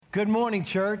Good morning,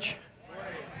 church.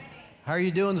 How are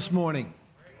you doing this morning?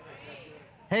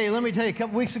 Hey, let me tell you, a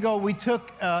couple weeks ago, we took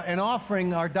an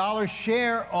offering, our dollar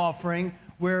share offering,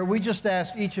 where we just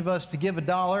asked each of us to give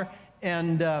 $1.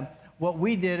 And what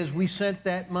we did is we sent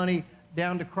that money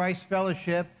down to Christ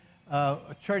Fellowship,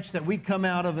 a church that we come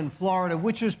out of in Florida,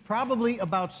 which is probably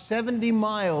about 70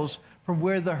 miles from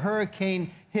where the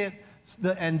hurricane hit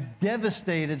and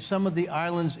devastated some of the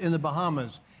islands in the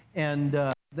Bahamas.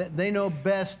 And they know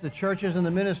best, the churches and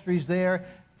the ministries there,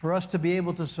 for us to be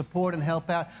able to support and help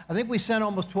out. I think we sent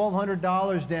almost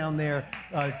 $1,200 down there.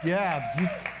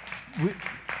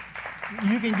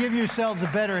 You can give yourselves a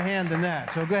better hand than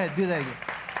that. So go ahead, do that again.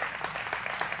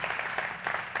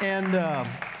 And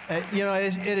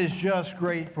it is just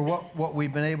great for what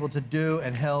we've been able to do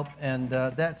and help. And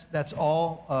that's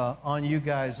all on you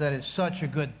guys. That is such a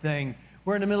good thing.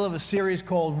 We're in the middle of a series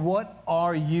called What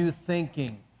Are You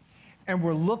Thinking? And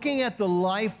we're looking at the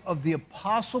life of the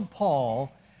Apostle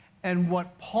Paul and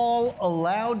what Paul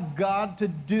allowed God to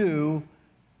do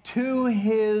to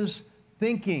his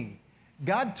thinking.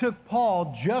 God took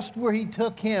Paul just where he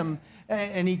took him,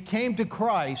 and he came to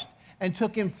Christ and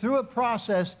took him through a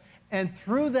process, and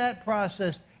through that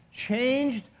process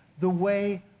changed the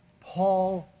way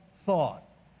Paul thought.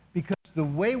 Because the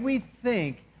way we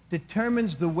think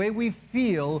determines the way we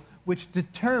feel, which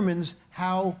determines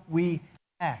how we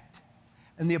act.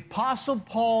 And the Apostle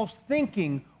Paul's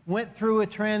thinking went through a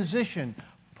transition.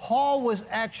 Paul was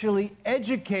actually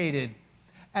educated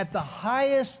at the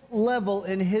highest level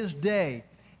in his day.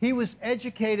 He was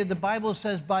educated, the Bible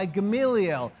says, by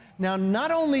Gamaliel. Now,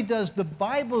 not only does the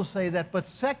Bible say that, but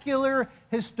secular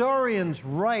historians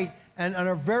write and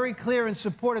are very clear and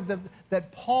supportive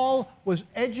that Paul was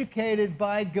educated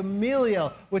by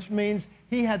Gamaliel, which means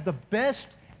he had the best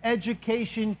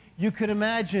education you could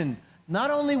imagine. Not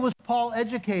only was Paul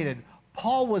educated,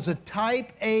 Paul was a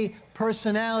type A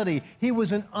personality. He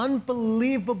was an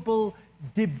unbelievable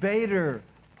debater.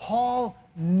 Paul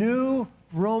knew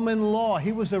Roman law.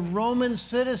 He was a Roman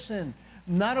citizen.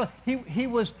 He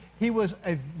was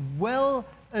a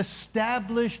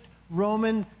well-established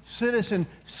Roman citizen,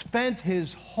 spent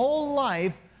his whole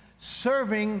life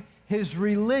serving his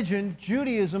religion,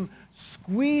 Judaism,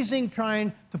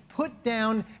 trying to put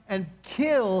down and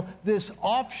kill this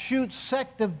offshoot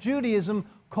sect of Judaism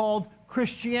called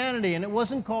Christianity. And it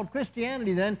wasn't called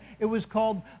Christianity then, it was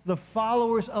called the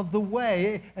followers of the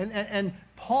way. And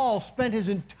Paul spent his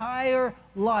entire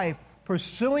life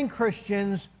pursuing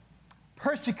Christians,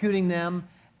 persecuting them,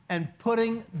 and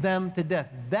putting them to death.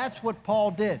 That's what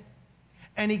Paul did.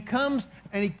 And he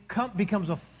becomes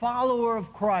a follower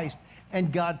of Christ,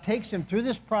 and God takes him through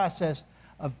this process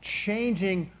of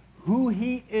changing who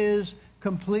he is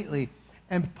completely.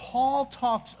 And Paul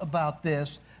talks about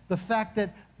this, the fact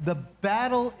that the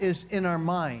battle is in our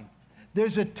mind.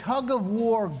 There's a tug of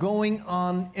war going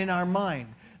on in our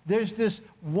mind. There's this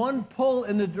one pull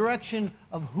in the direction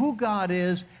of who God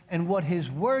is and what his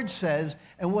word says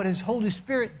and what his Holy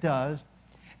Spirit does.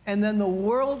 And then the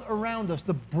world around us,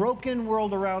 the broken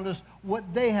world around us,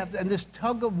 what they have, and this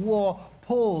tug of war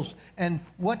pulls, and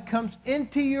what comes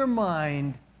into your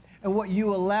mind and what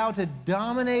you allow to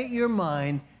dominate your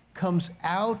mind comes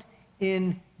out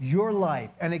in your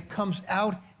life, and it comes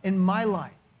out in my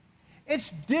life. It's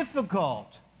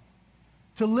difficult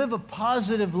to live a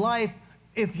positive life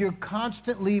if you're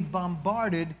constantly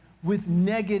bombarded with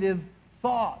negative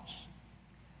thoughts.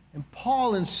 And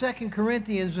Paul in 2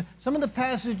 Corinthians, some of the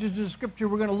passages of Scripture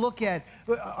we're going to look at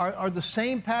are the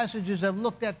same passages I've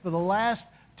looked at for the last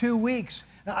 2 weeks.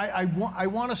 I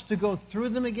want us to go through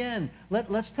them again.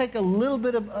 Let's take a little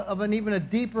bit of an even a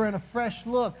deeper and a fresh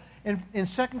look. In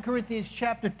 2 Corinthians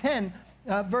chapter 10,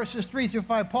 verses 3 through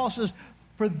 5, Paul says,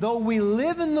 "For though we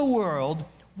live in the world,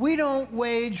 we don't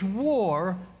wage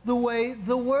war the way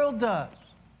the world does."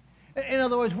 In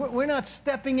other words, we're not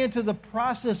stepping into the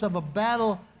process of a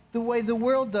battle the way the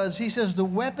world does. He says the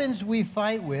weapons we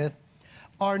fight with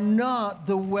are not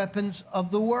the weapons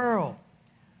of the world.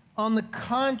 On the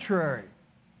contrary,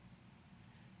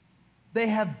 they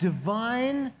have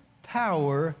divine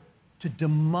power to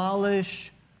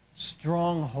demolish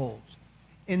strongholds.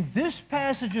 In this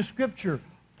passage of Scripture,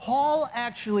 Paul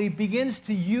actually begins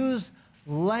to use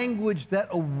language that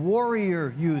a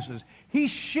warrior uses. He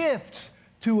shifts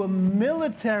to a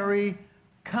military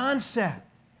concept.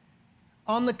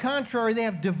 On the contrary, they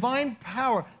have divine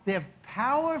power. They have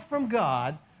power from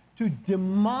God to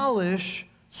demolish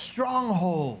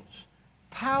strongholds.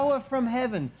 Power from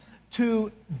heaven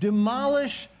to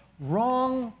demolish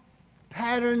wrong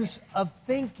patterns of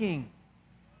thinking.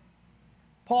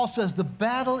 Paul says the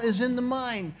battle is in the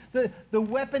mind. The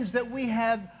weapons that we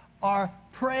have are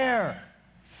prayer,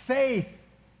 faith,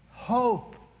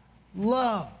 hope,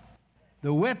 love.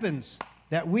 The weapons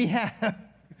that we have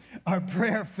are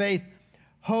prayer, faith,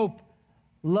 hope,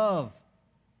 love.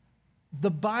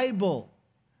 The Bible,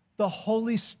 the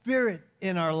Holy Spirit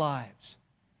in our lives.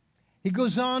 He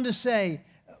goes on to say,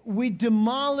 we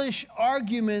demolish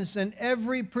arguments and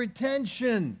every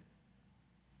pretension.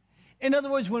 In other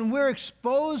words, when we're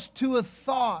exposed to a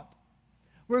thought,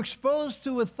 we're exposed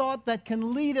to a thought that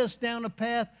can lead us down a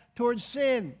path towards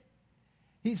sin.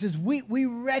 He says, we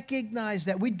recognize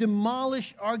that. We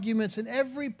demolish arguments and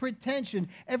every pretension,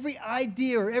 every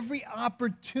idea or every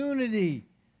opportunity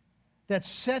that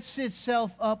sets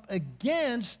itself up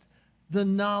against the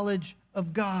knowledge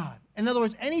of God. In other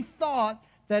words, any thought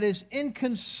that is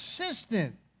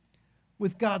inconsistent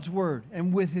with God's word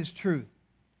and with his truth.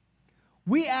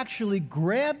 We actually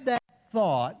grab that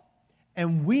thought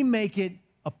and we make it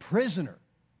a prisoner.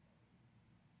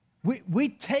 We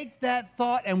take that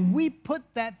thought and we put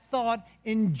that thought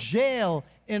in jail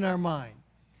in our mind.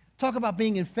 Talk about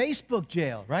being in Facebook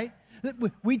jail, right?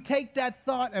 We take that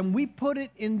thought and we put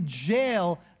it in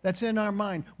jail that's in our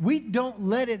mind. We don't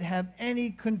let it have any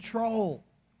control.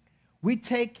 We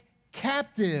take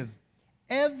captive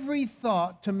every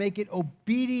thought to make it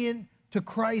obedient to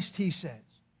Christ, he says.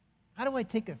 How do I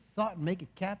take a thought and make it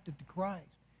captive to Christ?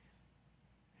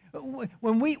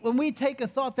 When we take a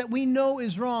thought that we know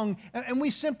is wrong and we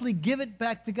simply give it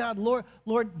back to God,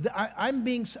 Lord,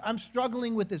 I'm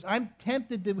struggling with this. I'm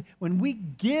tempted to. When we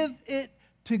give it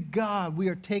to God, we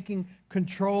are taking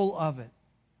control of it.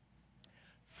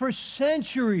 For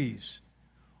centuries,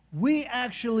 we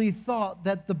actually thought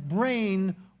that the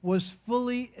brain was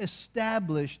fully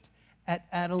established at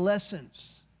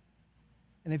adolescence.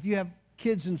 And if you have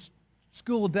kids in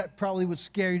school, that probably would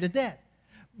scare you to death.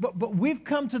 But we've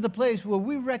come to the place where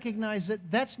we recognize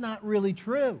that that's not really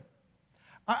true.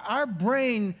 Our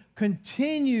brain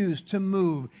continues to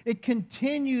move. It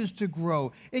continues to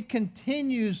grow. It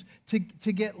continues to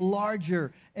get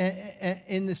larger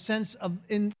in the sense of,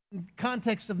 in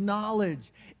context of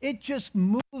knowledge. It just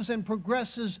moves and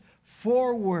progresses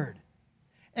forward.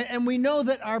 And we know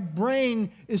that our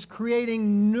brain is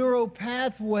creating neural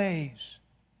pathways.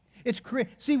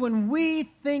 See, when we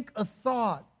think a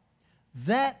thought,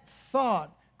 that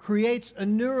thought creates a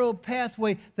neural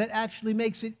pathway that actually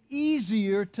makes it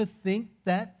easier to think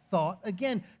that thought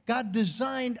again. God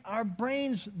designed our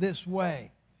brains this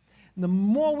way. And the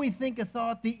more we think a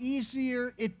thought, the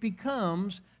easier it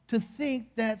becomes to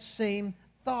think that same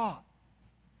thought.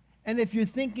 And if you're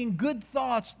thinking good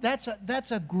thoughts, that's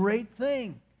a great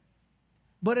thing.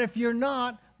 But if you're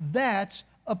not, that's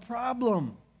a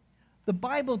problem. The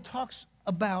Bible talks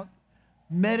about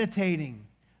meditating.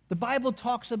 The Bible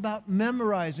talks about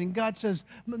memorizing. God says,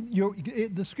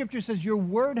 the scripture says, your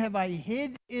word have I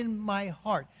hid in my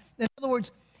heart. In other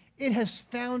words, it has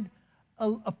found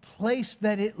a place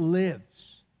that it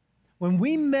lives. When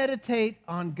we meditate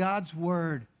on God's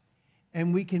word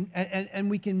and we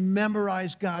can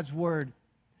memorize God's word,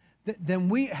 then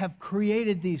we have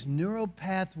created these neural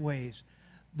pathways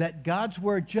that God's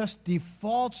word just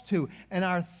defaults to. And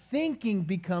our thinking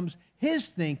becomes his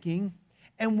thinking,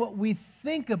 and what we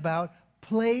think about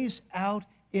plays out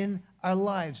in our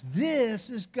lives. This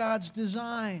is God's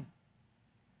design.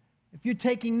 If you're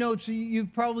taking notes,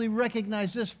 you've probably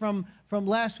recognized this from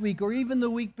last week or even the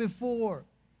week before.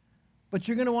 But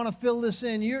you're going to want to fill this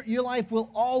in. Your life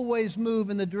will always move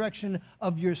in the direction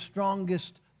of your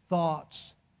strongest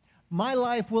thoughts. My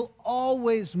life will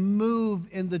always move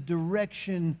in the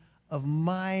direction of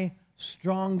my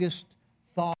strongest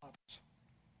thoughts.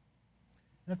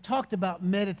 And I've talked about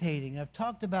meditating. I've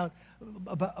talked about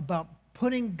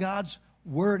putting God's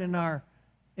word in our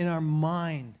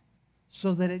mind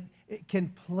so that it can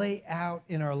play out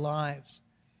in our lives.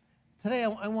 Today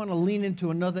I want to lean into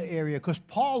another area because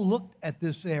Paul looked at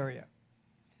this area.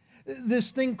 This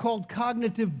thing called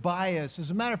cognitive bias. As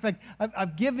a matter of fact,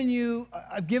 I've given you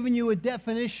a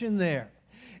definition there.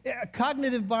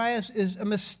 Cognitive bias is a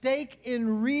mistake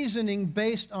in reasoning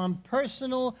based on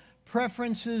personal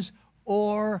preferences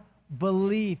or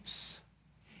beliefs.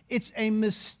 It's a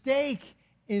mistake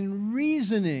in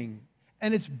reasoning,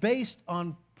 and it's based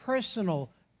on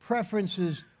personal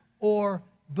preferences or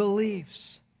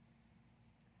beliefs.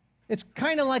 It's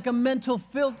kind of like a mental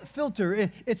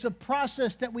filter. It's a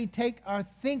process that we take our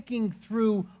thinking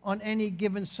through on any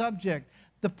given subject.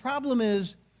 The problem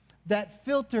is that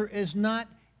filter is not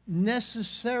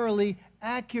necessarily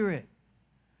accurate.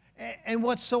 And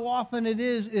what so often it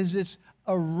is it's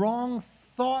a wrong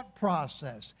thought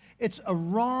process. It's a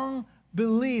wrong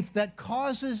belief that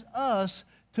causes us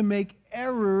to make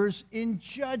errors in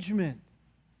judgment.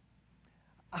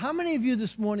 How many of you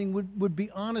this morning would be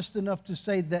honest enough to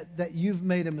say that you've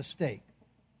made a mistake?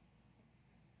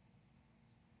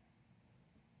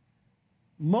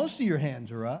 Most of your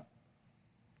hands are up.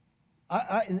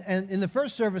 And in the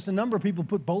first service, a number of people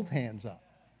put both hands up.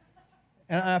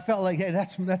 And I felt like, hey,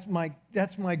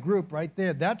 that's my group right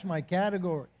there. That's my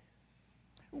category.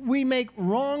 We make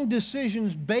wrong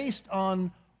decisions based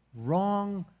on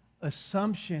wrong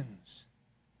assumptions.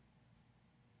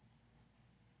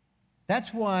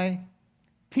 That's why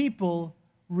people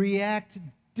react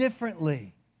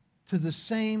differently to the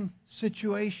same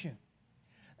situation.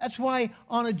 That's why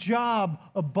on a job,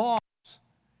 a boss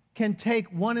can take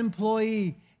one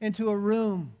employee into a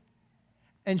room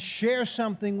and share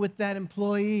something with that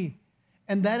employee,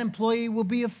 and that employee will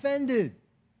be offended.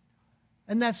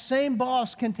 And that same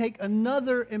boss can take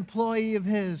another employee of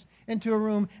his into a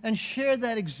room and share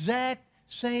that exact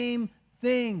same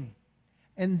thing.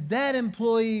 And that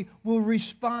employee will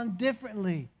respond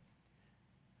differently.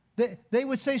 They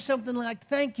would say something like,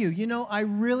 thank you, I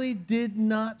really did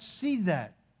not see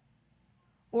that.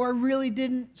 Or I really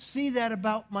didn't see that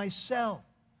about myself.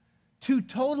 Two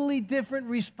totally different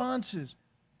responses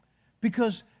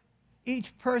because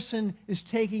each person is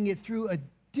taking it through a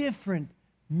different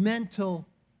mental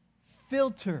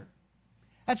filter.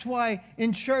 That's why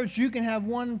in church you can have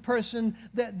one person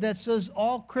that says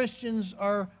all Christians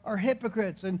are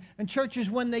hypocrites, and churches,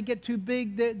 when they get too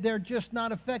big, they're just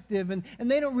not effective, and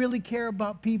they don't really care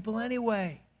about people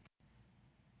anyway.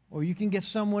 Or you can get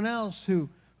someone else who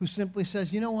simply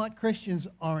says, you know what, Christians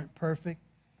aren't perfect.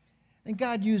 And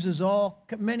God uses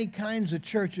many kinds of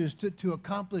churches to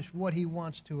accomplish what he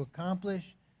wants to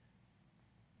accomplish.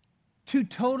 Two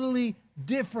totally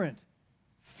different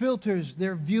filters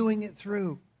they're viewing it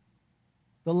through.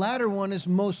 The latter one is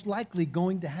most likely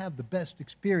going to have the best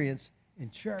experience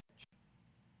in church.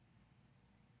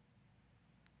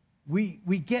 We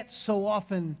get so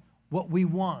often what we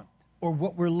want or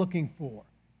what we're looking for.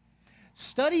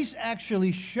 Studies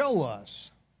actually show us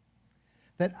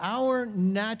that our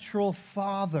natural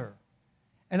father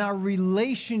and our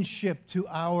relationship to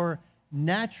our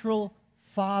natural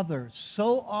father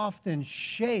so often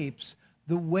shapes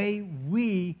the way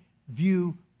we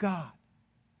view God,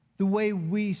 the way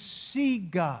we see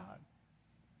God,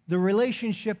 the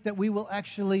relationship that we will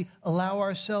actually allow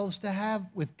ourselves to have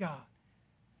with God.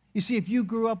 You see, if you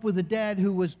grew up with a dad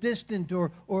who was distant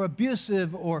or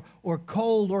abusive or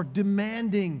cold or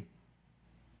demanding,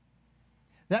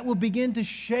 that will begin to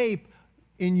shape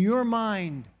in your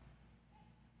mind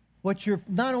what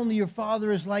not only your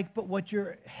father is like, but what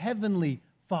your heavenly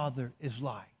father is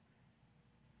like.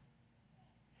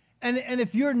 And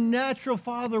if your natural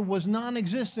father was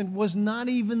non-existent, was not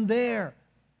even there,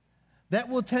 that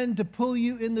will tend to pull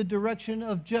you in the direction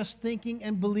of just thinking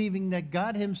and believing that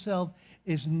God himself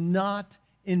is not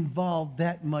involved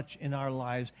that much in our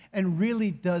lives and really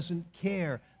doesn't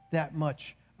care that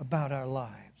much about our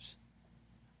lives.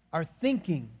 Our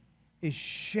thinking is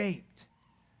shaped.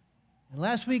 And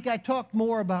last week I talked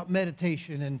more about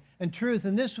meditation and truth,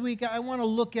 and this week I want to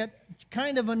look at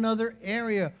kind of another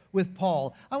area with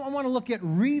Paul. I want to look at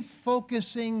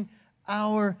refocusing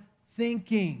our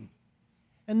thinking.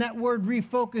 And that word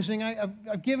refocusing,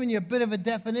 I've given you a bit of a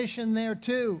definition there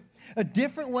too. A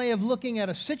different way of looking at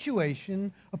a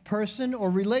situation, a person, or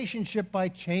relationship by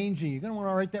changing. You're going to want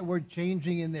to write that word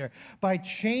changing in there. By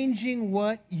changing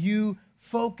what you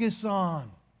focus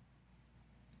on.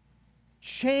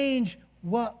 Change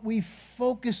what we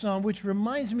focus on, which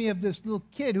reminds me of this little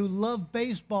kid who loved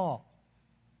baseball.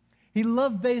 He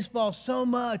loved baseball so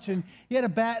much, and he had a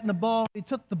bat and a ball. He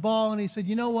took the ball and he said,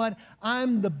 you know what?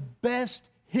 I'm the best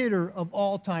hitter of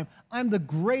all time. I'm the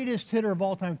greatest hitter of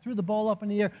all time. Threw the ball up in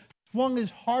the air, swung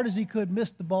as hard as he could,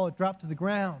 missed the ball, it dropped to the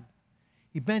ground.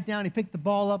 He bent down, he picked the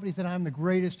ball up, and he said, I'm the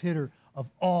greatest hitter of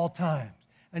all time.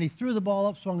 And he threw the ball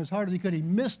up, swung as hard as he could. He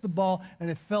missed the ball, and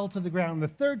it fell to the ground. The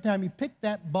third time he picked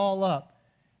that ball up,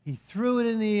 he threw it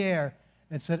in the air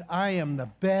and said, I am the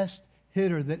best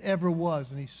hitter that ever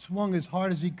was. And he swung as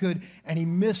hard as he could, and he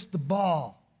missed the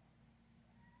ball.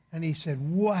 And he said,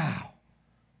 wow,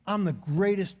 I'm the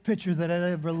greatest pitcher that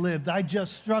ever lived. I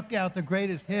just struck out the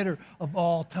greatest hitter of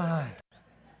all time.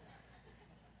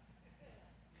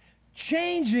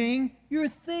 Changing your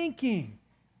thinking.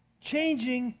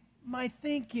 Changing my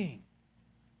thinking.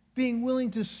 Being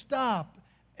willing to stop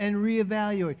and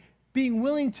reevaluate. Being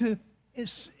willing to,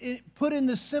 put in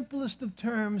the simplest of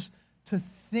terms, to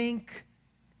think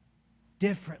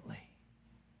differently.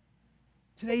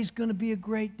 Today's going to be a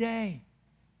great day.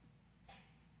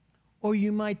 Or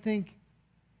you might think,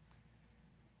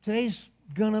 today's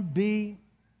going to be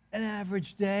an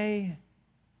average day.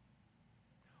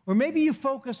 Or maybe you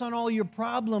focus on all your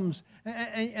problems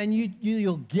and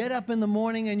you'll get up in the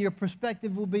morning and your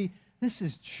perspective will be, this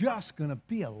is just going to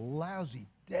be a lousy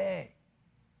day.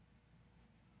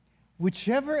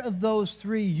 Whichever of those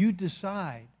three you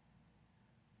decide,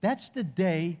 that's the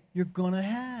day you're going to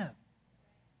have.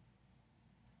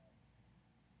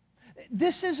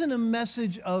 This isn't a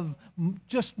message of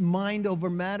just mind over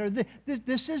matter.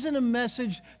 This isn't a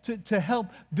message to help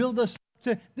build us.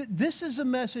 This is a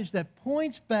message that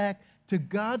points back to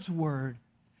God's Word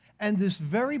and this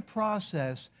very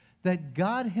process that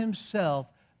God Himself,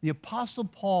 the Apostle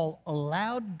Paul,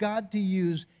 allowed God to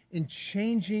use in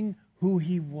changing who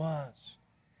he was.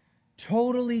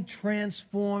 Totally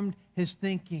transformed his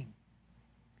thinking.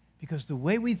 Because the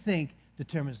way we think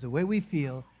determines the way we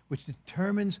feel, which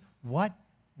determines what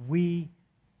we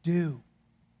do.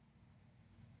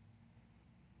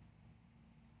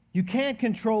 You can't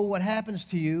control what happens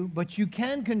to you, but you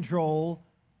can control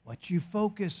what you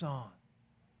focus on.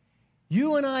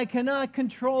 You and I cannot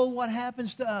control what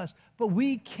happens to us, but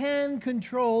we can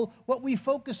control what we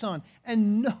focus on.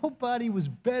 And nobody was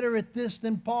better at this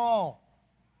than Paul.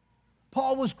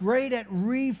 Paul was great at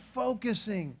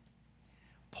refocusing.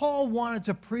 Paul wanted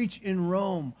to preach in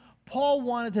Rome. Paul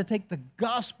wanted to take the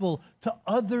gospel to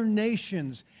other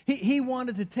nations. He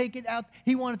wanted to take it out.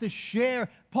 He wanted to share.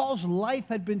 Paul's life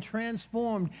had been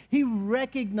transformed. He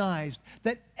recognized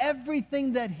that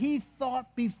everything that he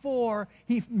thought before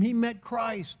he met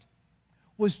Christ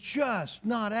was just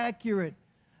not accurate.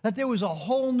 That there was a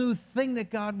whole new thing that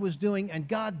God was doing, and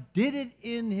God did it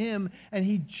in him, and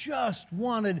he just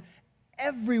wanted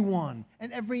everyone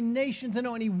and every nation to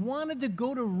know. And he wanted to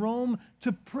go to Rome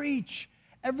to preach.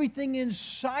 Everything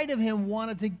inside of him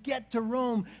wanted to get to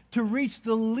Rome, to reach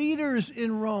the leaders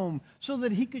in Rome, so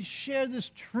that he could share this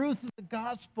truth of the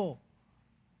gospel.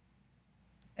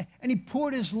 And he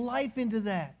poured his life into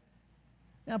that.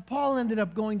 Now, Paul ended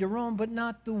up going to Rome, but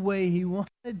not the way he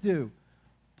wanted to.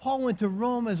 Paul went to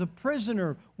Rome as a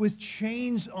prisoner with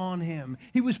chains on him.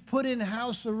 He was put in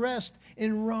house arrest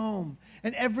in Rome.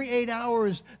 And every 8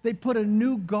 hours, they put a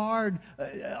new guard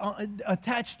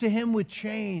attached to him with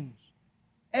chains.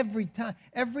 Every time,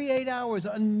 every 8 hours,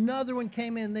 another one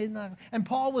came in. And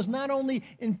Paul was not only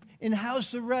in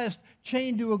house arrest,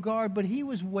 chained to a guard, but he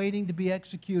was waiting to be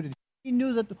executed. He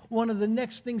knew that one of the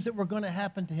next things that were going to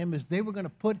happen to him is they were going to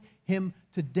put him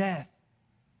to death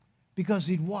because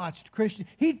he'd watched Christians.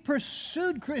 He'd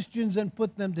pursued Christians and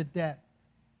put them to death.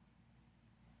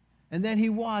 And then he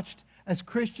watched as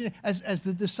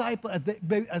the disciple,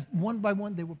 as one by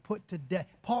one they were put to death.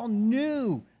 Paul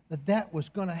knew that was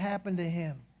going to happen to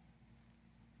him.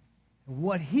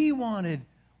 What he wanted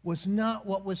was not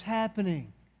what was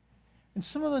happening. And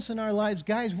some of us in our lives,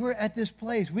 guys, we're at this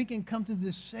place. We can come to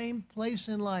this same place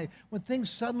in life when things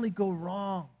suddenly go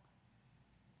wrong.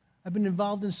 I've been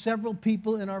involved in several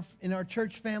people in our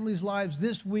church family's lives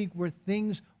this week where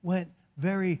things went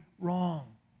very wrong.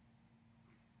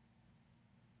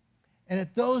 And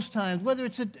at those times, whether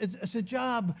it's a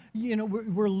job,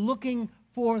 we're looking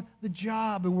for the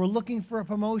job and we're looking for a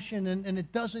promotion and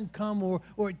it doesn't come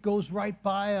or it goes right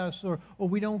by us or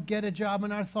we don't get a job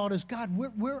and our thought is, God,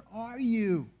 where are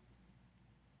you?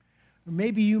 Or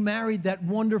maybe you married that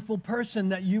wonderful person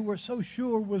that you were so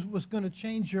sure was going to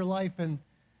change your life and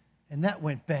that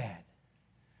went bad.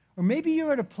 Or maybe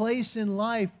you're at a place in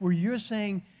life where you're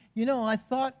saying, I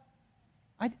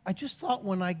just thought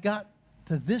when I got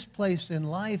to this place in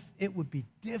life, it would be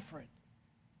different.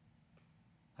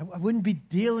 I wouldn't be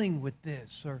dealing with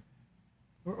this,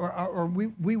 or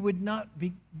we would not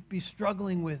be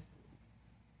struggling with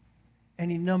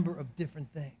any number of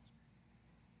different things.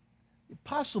 The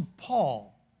Apostle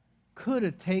Paul could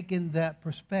have taken that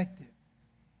perspective.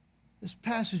 This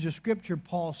passage of Scripture,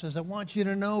 Paul says, I want you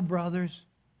to know, brothers.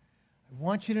 I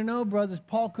want you to know, brothers.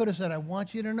 Paul could have said, I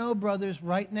want you to know, brothers,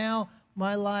 right now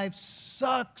my life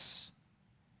sucks.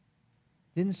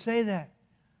 Didn't say that.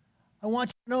 I want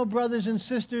you to know, brothers and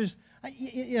sisters,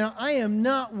 I am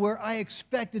not where I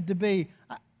expected to be.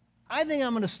 I think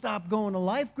I'm going to stop going to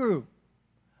life group.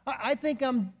 I think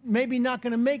I'm maybe not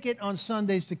going to make it on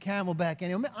Sundays to Camelback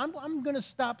anymore. I'm going to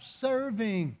stop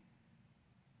serving.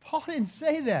 Paul didn't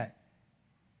say that.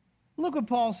 Look what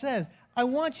Paul says. I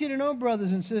want you to know,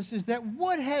 brothers and sisters, that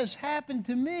what has happened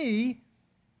to me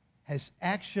has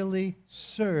actually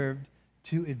served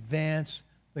to advance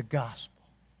the gospel.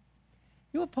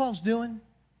 You know what Paul's doing?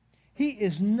 He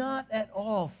is not at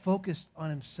all focused on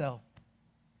himself.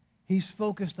 He's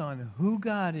focused on who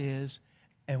God is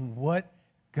and what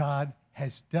God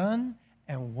has done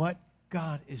and what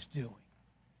God is doing.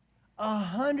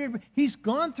 He's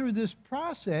gone through this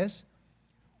process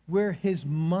where his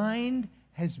mind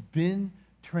has been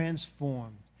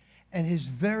transformed. And his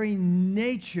very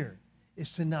nature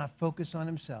is to not focus on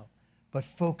himself, but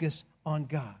focus on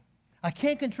God. I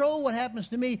can't control what happens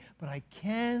to me, but I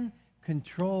can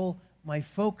control my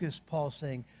focus, Paul's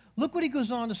saying. Look what he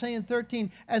goes on to say in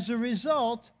 13. As a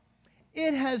result,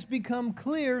 it has become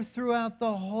clear throughout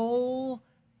the whole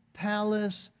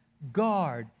palace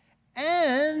guard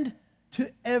and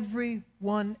to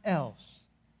everyone else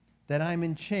that I'm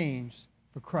in chains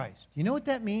for Christ. You know what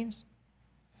that means?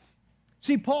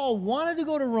 See, Paul wanted to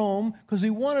go to Rome because he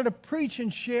wanted to preach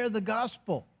and share the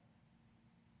gospel.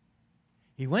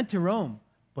 He went to Rome,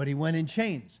 but he went in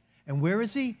chains. And where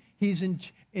is he? He's in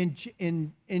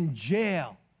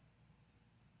jail.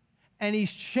 And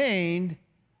he's chained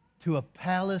to a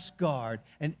palace guard.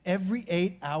 And every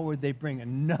 8 hours they bring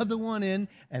another one in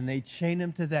and they chain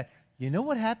him to that. You know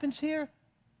what happens here?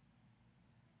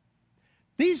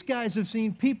 These guys have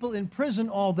seen people in prison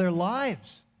all their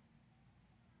lives.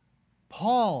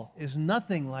 Paul is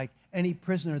nothing like any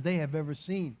prisoner they have ever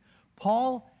seen.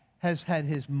 Paul has had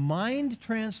his mind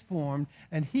transformed,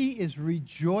 and he is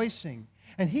rejoicing.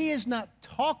 And he is not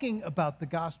talking about the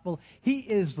gospel. He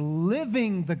is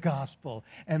living the gospel.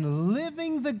 And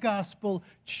living the gospel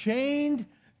chained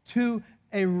to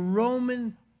a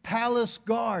Roman palace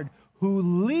guard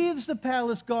who leaves the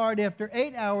palace guard after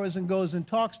 8 hours and goes and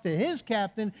talks to his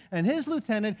captain and his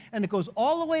lieutenant, and it goes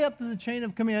all the way up to the chain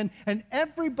of command, and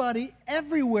everybody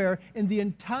everywhere in the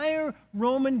entire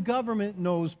Roman government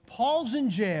knows Paul's in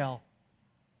jail,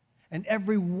 and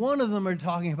every one of them are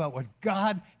talking about what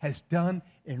God has done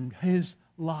in his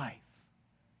life.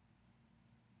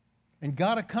 And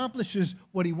God accomplishes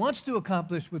what he wants to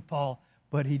accomplish with Paul,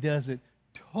 but he does it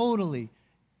totally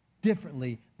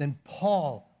differently than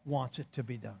Paul wants it to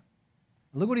be done.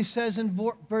 Look what he says in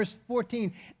verse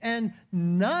 14. And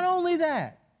not only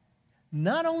that,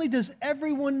 not only does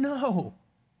everyone know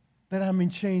that I'm in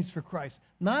chains for Christ,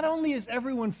 not only is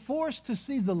everyone forced to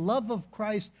see the love of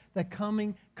Christ that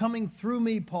coming through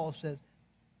me, Paul says,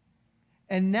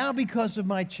 and now because of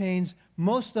my chains,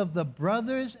 most of the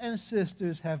brothers and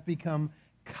sisters have become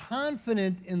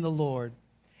confident in the Lord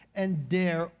and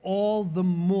dare all the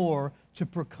more to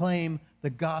proclaim the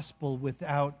gospel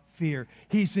without fear.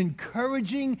 He's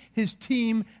encouraging his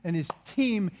team, and his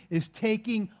team is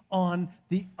taking on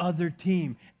the other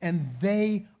team, and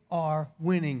they are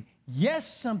winning. Yes,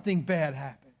 something bad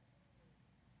happened.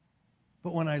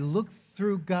 But when I look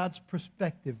through God's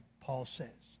perspective, Paul says,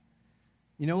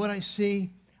 you know what I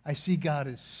see? I see God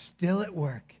is still at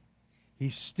work.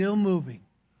 He's still moving.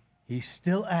 He's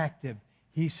still active.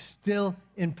 He's still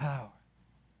in power.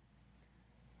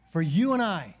 For you and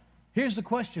I, here's the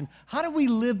question. How do we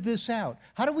live this out?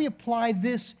 How do we apply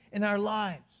this in our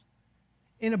lives?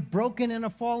 In a broken and a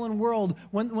fallen world,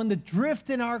 when the drift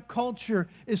in our culture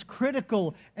is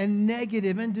critical and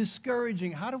negative and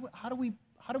discouraging, how do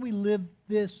we live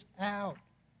this out?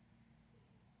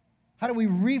 How do we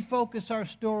refocus our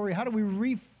story? How do we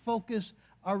refocus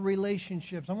our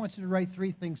relationships? I want you to write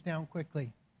 3 things down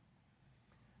quickly.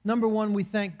 Number 1, we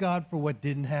thank God for what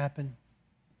didn't happen.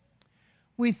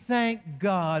 We thank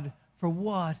God for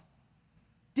what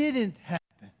didn't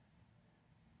happen.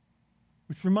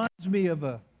 Which reminds me of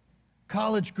a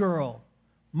college girl.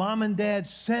 Mom and dad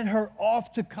sent her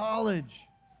off to college.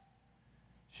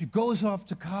 She goes off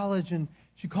to college and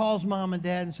she calls mom and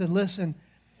dad and said, listen,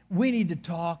 we need to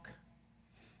talk.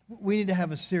 We need to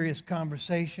have a serious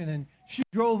conversation. And she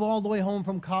drove all the way home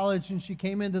from college and she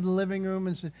came into the living room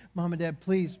and said, Mom and Dad,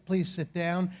 please sit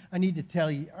down. I need to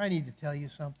tell you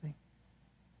something.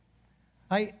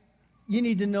 You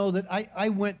need to know that I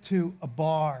went to a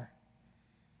bar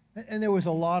and there was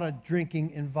a lot of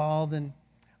drinking involved, and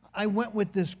I went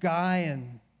with this guy,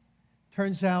 and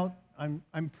turns out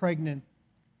I'm pregnant,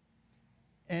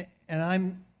 and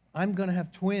I'm going to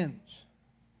have twins.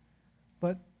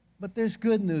 But there's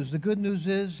good news. The good news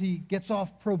is he gets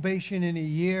off probation in a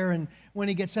year, and when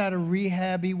he gets out of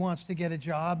rehab, he wants to get a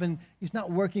job, and he's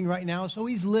not working right now, so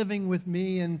he's living with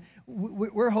me, and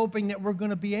we're hoping that we're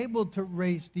going to be able to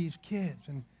raise these kids.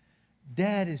 And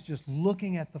Dad is just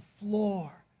looking at the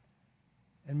floor,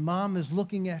 and Mom is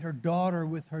looking at her daughter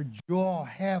with her jaw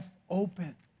half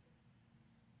open.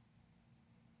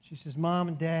 She says, Mom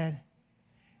and Dad,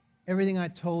 everything I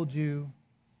told you,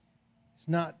 it's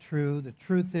not true. The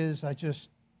truth is I just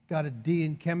got a D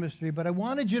in chemistry, but I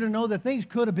wanted you to know that things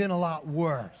could have been a lot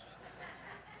worse.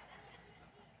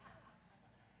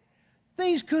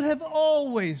 Things could have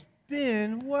always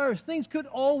been worse. Things could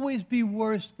always be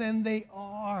worse than they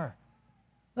are.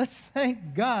 Let's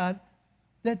thank God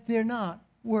that they're not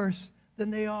worse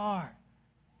than they are.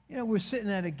 You know, we're sitting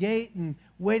at a gate and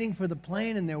waiting for the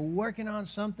plane, and they're working on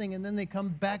something, and then they come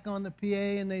back on the PA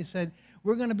and they said,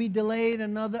 we're going to be delayed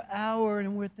another hour.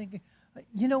 And we're thinking,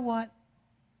 you know what?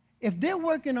 If they're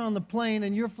working on the plane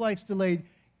and your flight's delayed,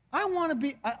 I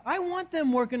want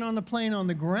them working on the plane on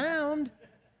the ground.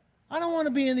 I don't want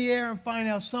to be in the air and find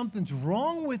out something's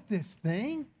wrong with this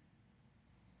thing.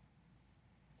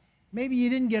 Maybe you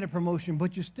didn't get a promotion,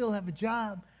 but you still have a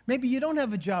job. Maybe you don't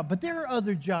have a job, but there are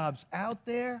other jobs out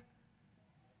there.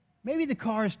 Maybe the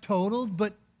car is totaled,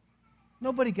 but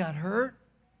nobody got hurt.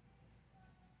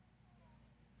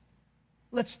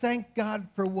 Let's thank God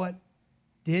for what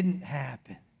didn't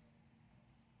happen.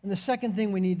 And the second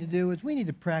thing we need to do is we need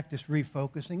to practice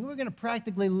refocusing. We're going to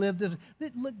practically live this.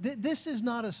 This is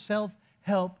not a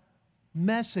self-help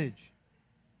message.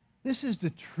 This is the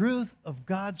truth of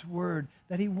God's word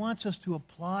that he wants us to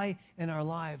apply in our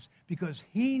lives because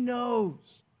he knows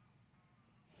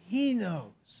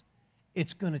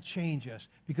it's going to change us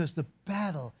because the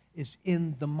battle is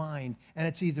in the mind, and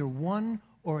it's either won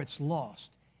or it's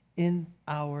lost in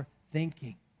our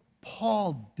thinking.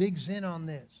 Paul digs in on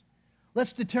this.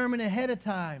 Let's determine ahead of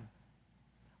time.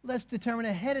 Let's determine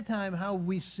ahead of time how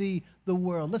we see the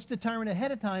world. Let's determine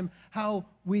ahead of time how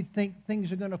we think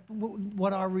things are going to,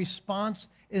 what our response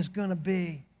is going to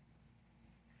be.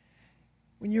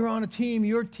 When you're on a team,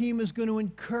 your team is going to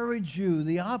encourage you.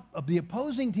 The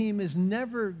opposing team is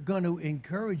never going to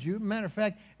encourage you. Matter of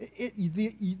fact,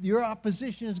 your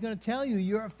opposition is going to tell you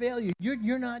you're a failure.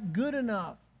 You're not good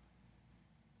enough.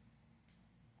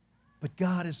 But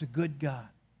God is a good God,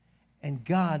 and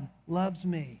God loves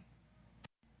me.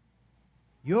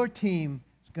 Your team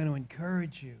is going to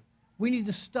encourage you. We need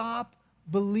to stop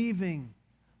believing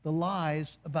the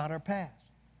lies about our past.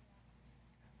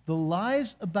 The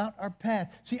lies about our past.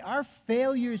 See, our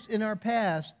failures in our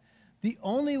past, the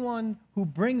only one who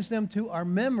brings them to our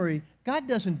memory, God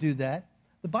doesn't do that.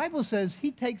 The Bible says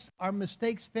he takes our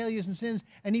mistakes, failures, and sins,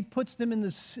 and he puts them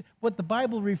in what the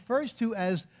Bible refers to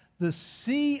as the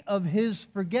sea of his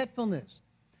forgetfulness.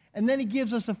 And then he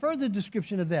gives us a further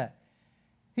description of that.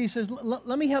 He says,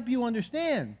 let me help you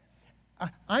understand.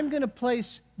 I'm going to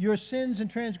place your sins and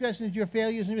transgressions, your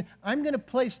failures, and I'm going to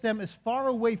place them as far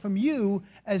away from you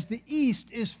as the east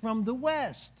is from the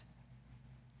west.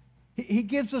 He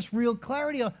gives us real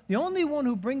clarity. The only one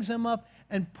who brings them up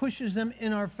and pushes them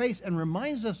in our face and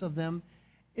reminds us of them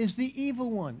is the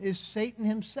evil one, is Satan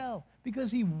himself,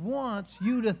 because he wants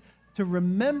you to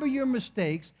remember your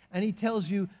mistakes, and he tells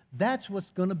you that's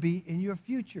what's going to be in your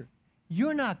future.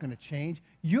 You're not going to change.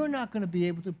 You're not going to be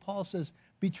able to, Paul says,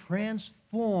 be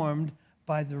transformed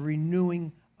by the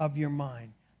renewing of your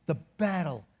mind. The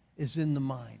battle is in the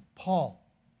mind. Paul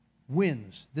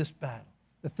wins this battle.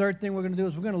 The third thing we're going to do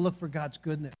is we're going to look for God's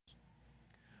goodness.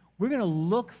 We're going to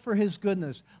look for his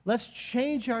goodness. Let's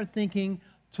change our thinking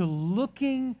to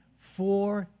looking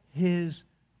for his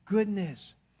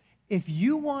goodness. If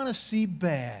you want to see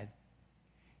bad,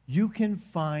 you can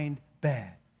find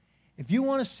bad. If you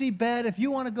want to see bad, if you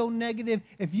want to go negative,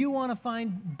 if you want to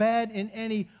find bad in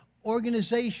any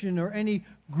organization or any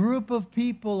group of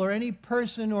people or any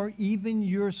person or even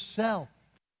yourself,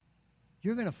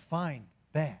 you're going to find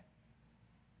bad.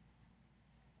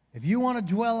 If you want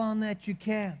to dwell on that, you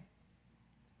can.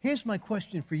 Here's my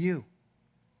question for you.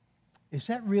 Is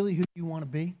that really who you want to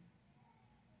be?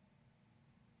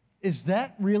 Is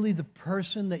that really the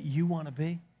person that you want to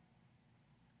be?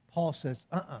 Paul says,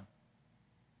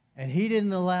 And he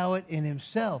didn't allow it in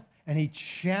himself. And he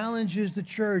challenges the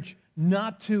church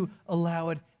not to allow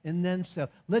it in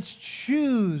themselves. Let's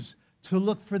choose to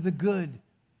look for the good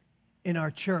in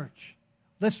our church.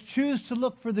 Let's choose to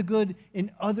look for the good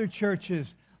in other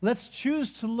churches. Let's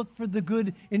choose to look for the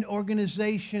good in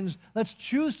organizations. Let's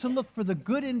choose to look for the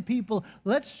good in people.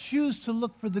 Let's choose to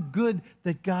look for the good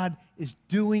that God is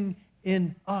doing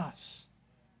in us.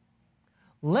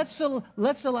 Let's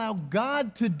allow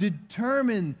God to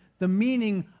determine the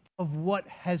meaning of what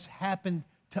has happened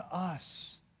to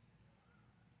us.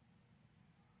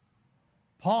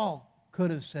 Paul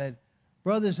could have said,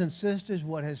 brothers and sisters,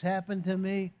 what has happened to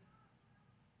me,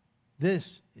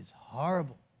 this is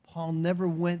horrible. Paul never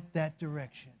went that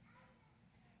direction.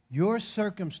 Your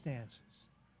circumstances,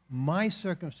 my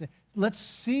circumstances, let's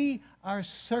see our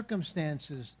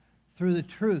circumstances through the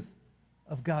truth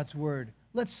of God's word.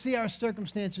 Let's see our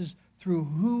circumstances through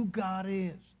who God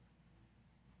is.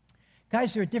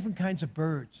 Guys, there are different kinds of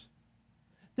birds.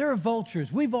 There are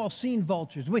vultures. We've all seen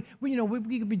vultures. We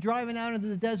could be driving out into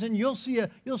the desert and you'll see a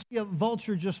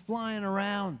vulture just flying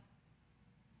around.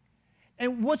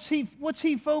 And what's he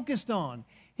focused on?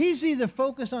 He's either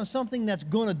focused on something that's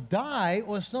going to die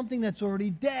or something that's already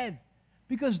dead,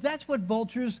 because that's what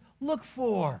vultures look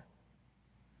for.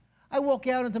 I walk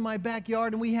out into my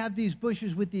backyard and we have these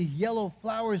bushes with these yellow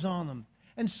flowers on them.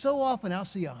 And so often I'll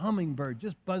see a hummingbird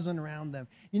just buzzing around them.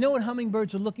 You know what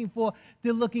hummingbirds are looking for?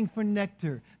 They're looking for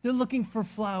nectar. They're looking for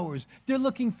flowers. They're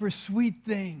looking for sweet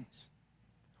things.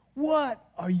 What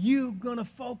are you going to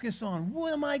focus on?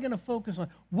 What am I going to focus on?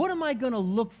 What am I going to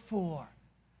look for?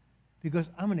 Because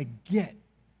I'm going to get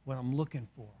what I'm looking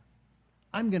for.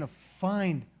 I'm going to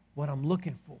find what I'm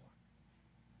looking for.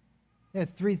 There are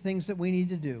three things that we need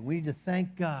to do. We need to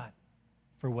thank God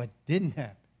for what didn't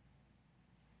happen.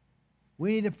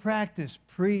 We need to practice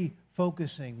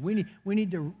pre-focusing. We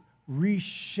need to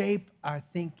reshape our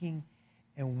thinking,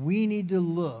 and we need to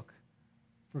look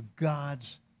for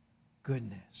God's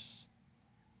goodness.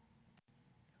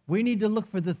 We need to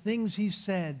look for the things He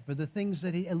said, for the things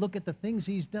that and look at the things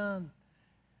He's done,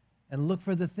 and look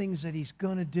for the things that He's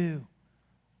going to do.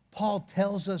 Paul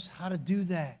tells us how to do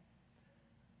that.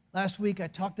 Last week I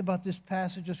talked about this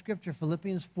passage of Scripture,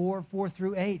 Philippians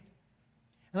 4:4-8.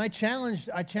 And I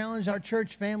challenged our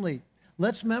church family.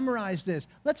 Let's memorize this.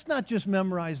 Let's not just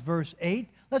memorize verse 8.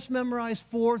 Let's memorize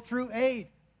 4-8.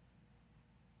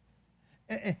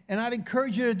 And I'd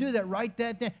encourage you to do that. Write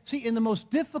that down. See, in the most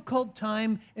difficult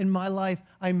time in my life,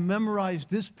 I memorized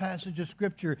this passage of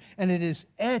Scripture, and it is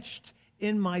etched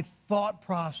in my thought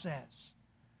process.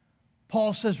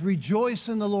 Paul says, rejoice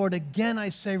in the Lord. Again, I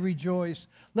say rejoice.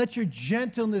 Let your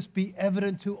gentleness be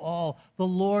evident to all. The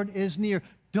Lord is near.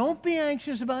 Don't be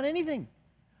anxious about anything,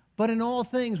 but in all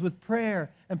things with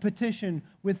prayer and petition,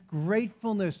 with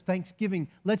gratefulness, thanksgiving,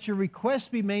 let your requests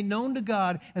be made known to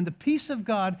God, and the peace of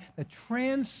God that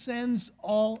transcends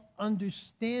all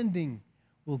understanding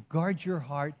will guard your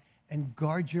heart and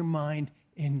guard your mind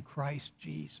in Christ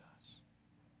Jesus.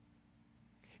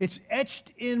 It's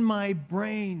etched in my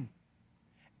brain,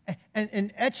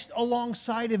 and etched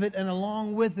alongside of it and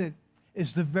along with it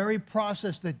is the very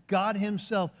process that God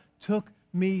Himself took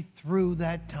me through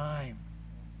that time.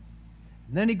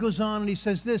 And then he goes on and he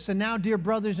says this, and now, dear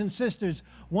brothers and sisters,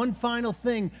 one final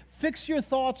thing. Fix your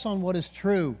thoughts on what is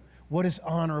true, what is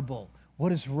honorable,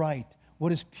 what is right,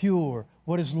 what is pure,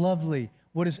 what is lovely,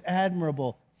 what is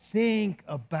admirable. Think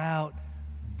about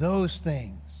those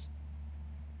things.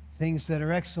 Things that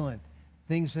are excellent,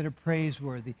 things that are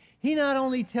praiseworthy. He not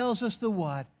only tells us the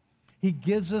what, He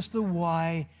gives us the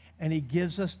why, and He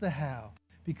gives us the how,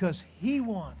 because He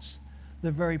wants the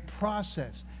very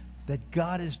process that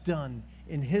God has done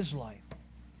in His life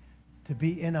to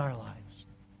be in our lives.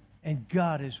 And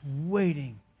God is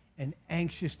waiting and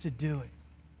anxious to do it.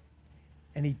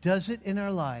 And He does it in our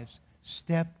lives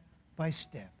step by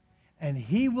step. And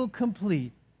He will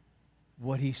complete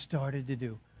what He started to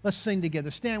do. Let's sing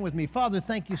together. Stand with me. Father,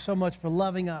 thank you so much for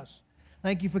loving us.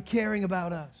 Thank you for caring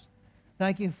about us.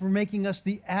 Thank you for making us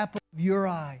the apple of your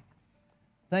eye.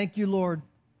 Thank you, Lord,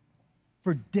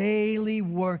 for daily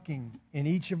working in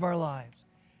each of our lives.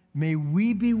 May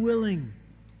we be willing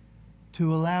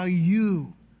to allow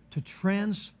you to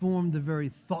transform the very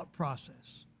thought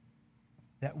process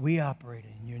that we operate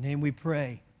in. In your name we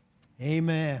pray.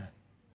 Amen.